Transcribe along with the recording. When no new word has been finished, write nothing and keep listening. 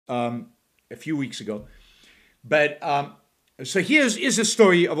a few weeks ago. But so here's a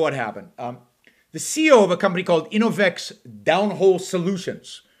story of what happened. The CEO of a company called Innovex Downhole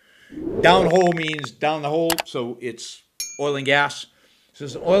Solutions. Downhole means down the hole, so it's oil and gas. So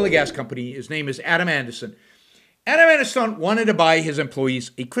it's an oil and gas company. His name is Adam Anderson. Adam Anderson wanted to buy his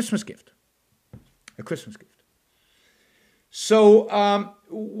employees a Christmas gift. A Christmas gift. So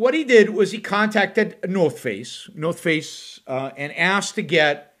what he did was he contacted North Face, and asked to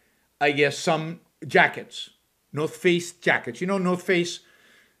get, I guess, some jackets. North Face jackets. You know, North Face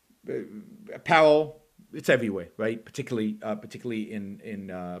apparel, it's everywhere, right? Particularly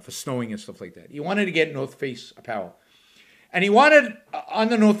in for snowing and stuff like that. He wanted to get North Face apparel. And he wanted, on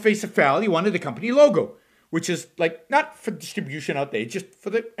the North Face apparel, he wanted the company logo, which is like not for distribution out there, just for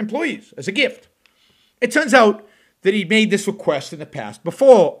the employees as a gift. It turns out that he made this request in the past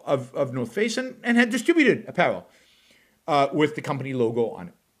before of North Face and had distributed apparel with the company logo on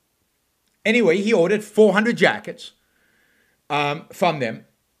it. Anyway, he ordered 400 jackets from them.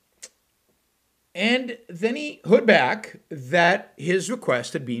 And then he heard back that his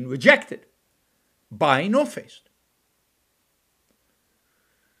request had been rejected by North Face.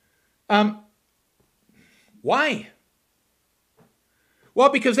 Why? Well,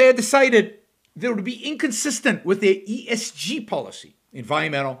 because they had decided that it would be inconsistent with their ESG policy,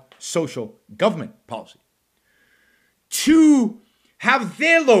 environmental, social, government policy, to have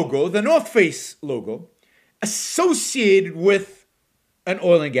their logo, the North Face logo, associated with an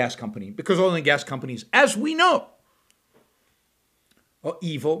oil and gas company, because oil and gas companies, as we know, are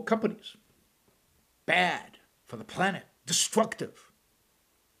evil companies. Bad for the planet, destructive.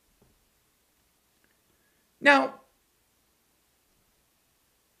 Now,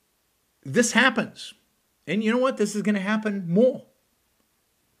 this happens. And you know what? This is going to happen more.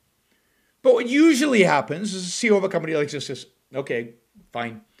 But what usually happens is the CEO of a company like this says, okay,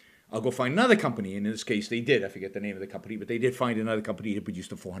 fine, I'll go find another company. And in this case, they did. I forget the name of the company, but they did find another company to produce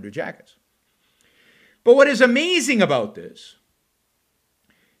the 400 jackets. But what is amazing about this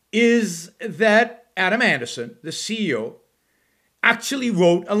is that Adam Anderson, the CEO, actually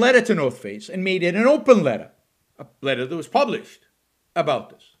wrote a letter to North Face and made it an open letter, a letter that was published about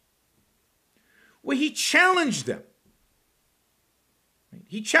this, where he challenged them.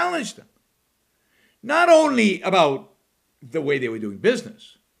 He challenged them, not only about the way they were doing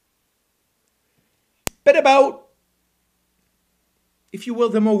business, but about, if you will,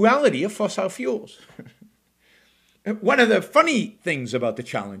 the morality of fossil fuels. One of the funny things about the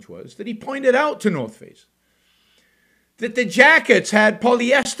challenge was that he pointed out to North Face that the jackets had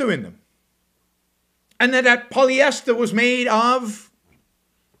polyester in them, and that polyester was made of,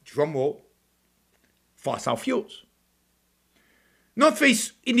 drumroll, fossil fuels. North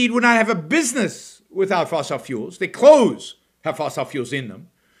Face, indeed, would not have a business without fossil fuels. Their clothes have fossil fuels in them.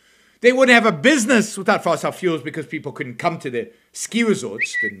 They wouldn't have a business without fossil fuels because people couldn't come to their ski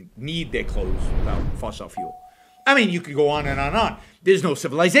resorts and need their clothes without fossil fuel. I mean, you could go on and on and on. There's no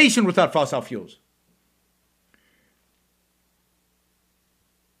civilization without fossil fuels.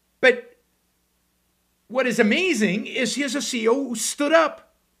 But what is amazing is here's a CEO who stood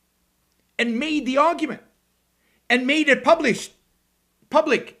up and made the argument and made it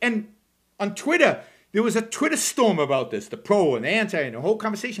public. And on Twitter, there was a Twitter storm about this, the pro and the anti and the whole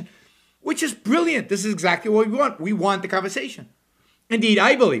conversation, which is brilliant. This is exactly what we want. We want the conversation. Indeed,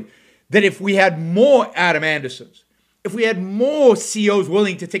 I believe that if we had more Adam Andersons, if we had more CEOs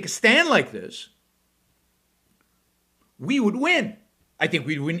willing to take a stand like this, we would win. I think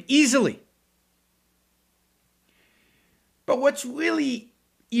we'd win easily. But what's really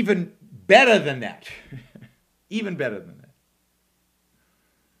even better than that, even better than that,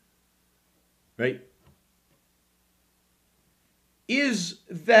 right, is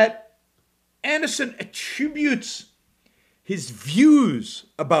that Anderson attributes his views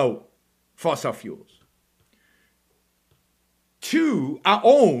about fossil fuels to our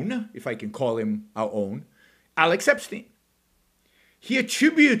own, if I can call him our own, Alex Epstein. He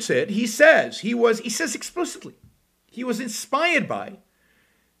attributes it, he says explicitly, he was inspired by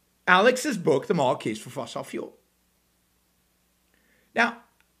Alex's book, The Moral Case for Fossil Fuel. Now,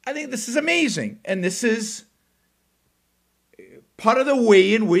 I think this is amazing, and this is part of the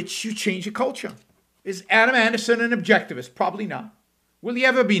way in which you change a culture. Is Adam Anderson an objectivist? Probably not. Will he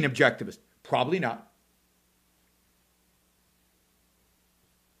ever be an objectivist? Probably not.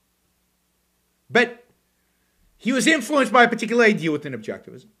 But he was influenced by a particular idea within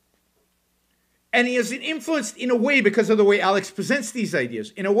objectivism. And he is influenced in a way because of the way Alex presents these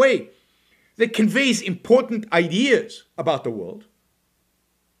ideas, in a way that conveys important ideas about the world.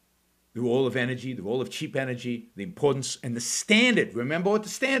 the role of energy, the role of cheap energy, the importance, and the standard. Remember what the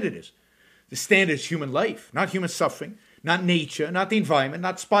standard is. The standard is human life, not human suffering, not nature, not the environment,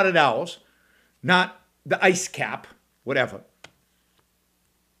 not spotted owls, not the ice cap, whatever.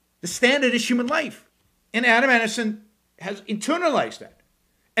 The standard is human life. And Adam Anderson has internalized that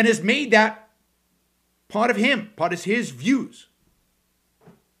and has made that part of him, part of his views.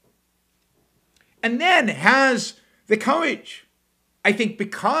 And then has the courage, I think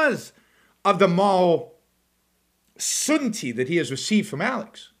because of the moral certainty that he has received from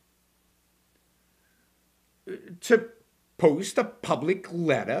Alex, to post a public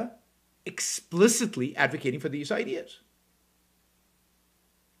letter explicitly advocating for these ideas.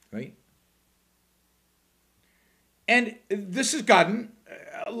 Right? And this has gotten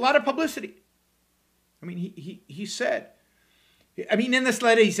a lot of publicity. I mean, he said, I mean, in this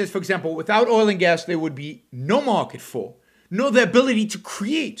letter, he says, for example, without oil and gas, there would be no market for, nor the ability to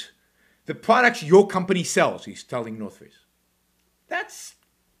create the products your company sells, he's telling North Face. That's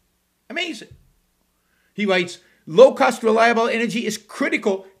amazing. He writes, low-cost, reliable energy is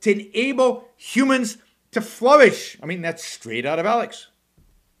critical to enable humans to flourish. I mean, that's straight out of Alex.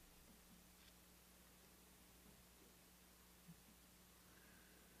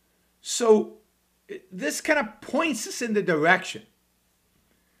 So this kind of points us in the direction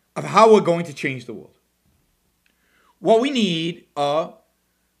of how we're going to change the world. What we need are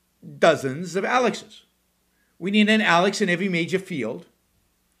dozens of Alexes. We need an Alex in every major field.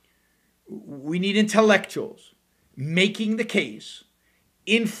 We need intellectuals making the case,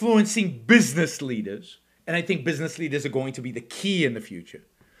 influencing business leaders, and I think business leaders are going to be the key in the future.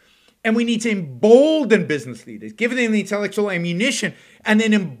 And we need to embolden business leaders, give them the intellectual ammunition, and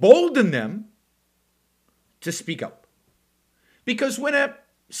then embolden them to speak up. Because when a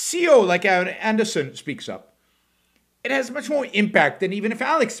CEO like Anderson speaks up, it has much more impact than even if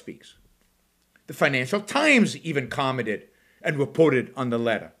Alex speaks. The Financial Times even commented and reported on the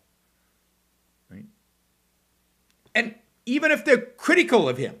letter. Right? And even if they're critical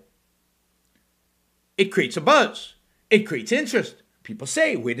of him, it creates a buzz. It creates interest. People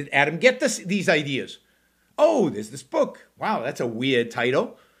say, where did Adam get these ideas? Oh, there's this book. Wow, that's a weird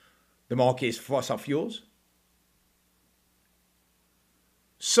title. The Marquis Fossil Fuels.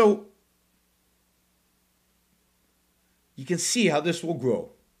 So you can see how this will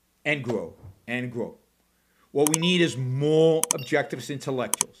grow and grow and grow. What we need is more objectivist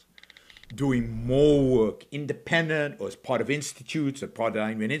intellectuals doing more work, independent or as part of institutes, or part of the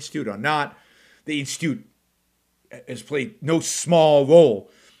Einstein Institute or not. The Institute has played no small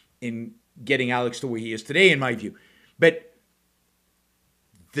role in getting Alex to where he is today, in my view. But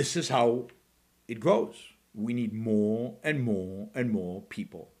this is how it grows. We need more and more and more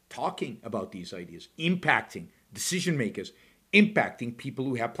people talking about these ideas, impacting decision makers, impacting people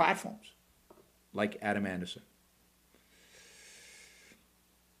who have platforms, like Adam Anderson.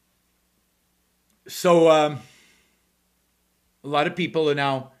 So a lot of people are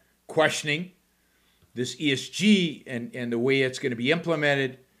now questioning this ESG and the way it's going to be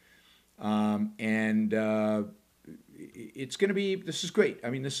implemented. It's going to be, this is great. I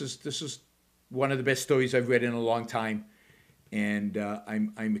mean, this is one of the best stories I've read in a long time. And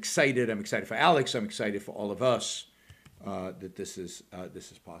I'm excited. I'm excited for Alex. I'm excited for all of us that this is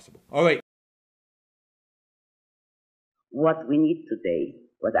possible. All right. What we need today,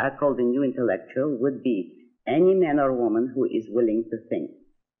 what I call the new intellectual, would be any man or woman who is willing to think.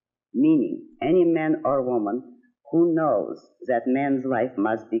 Meaning, any man or woman who knows that man's life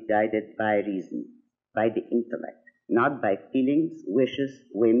must be guided by reason, by the intellect, not by feelings, wishes,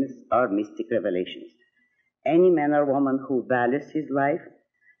 whims, or mystic revelations. Any man or woman who values his life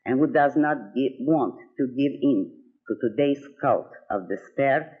and who does not want to give in to today's cult of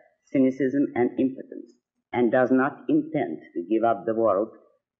despair, cynicism, and impotence, and does not intend to give up the world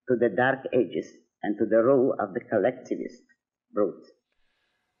to the dark ages and to the rule of the collectivist brute.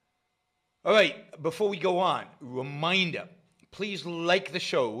 All right, before we go on, reminder, please like the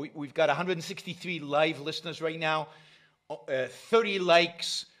show. We've got 163 live listeners right now, 30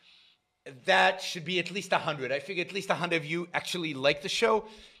 likes. That should be at least 100. I figure at least 100 of you actually like the show.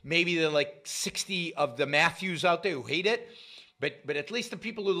 Maybe there are like 60 of the Matthews out there who hate it, but at least the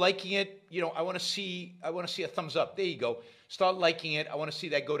people who are liking it, you know, I want to see a thumbs up. There you go. Start liking it. I want to see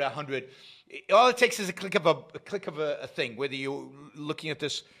that go to 100. All it takes is a click of a thing, whether you're looking at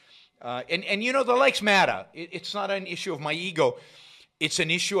this. And you know, the likes matter. It's not an issue of my ego. It's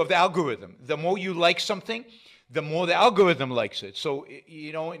an issue of the algorithm. The more you like something, the more the algorithm likes it. So,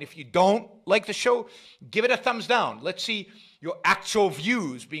 you know, and if you don't like the show, give it a thumbs down. Let's see your actual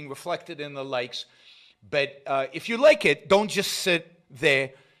views being reflected in the likes. But if you like it, don't just sit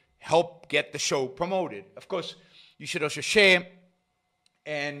there help get the show promoted. Of course, you should also share,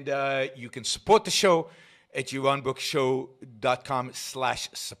 and you can support the show at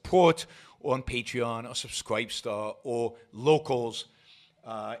JaronBrooksShow.com/support, or on Patreon or Subscribestar or Locals,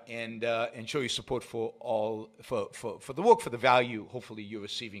 and show your support for the work, for the value hopefully you're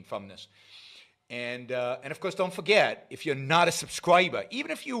receiving from this. And of course, don't forget, if you're not a subscriber,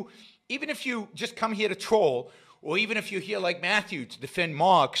 even if you just come here to troll, or even if you're here like Matthew to defend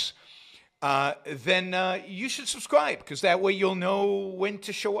Marx, then you should subscribe, because that way you'll know when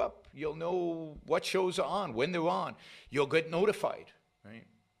to show up. You'll know what shows are on, when they're on. You'll get notified, right?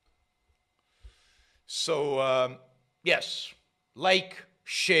 So, yes, like,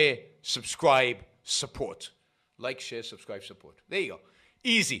 share, subscribe, support. Like, share, subscribe, support. There you go.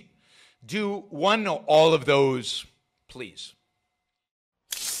 Easy. Do one or all of those, please.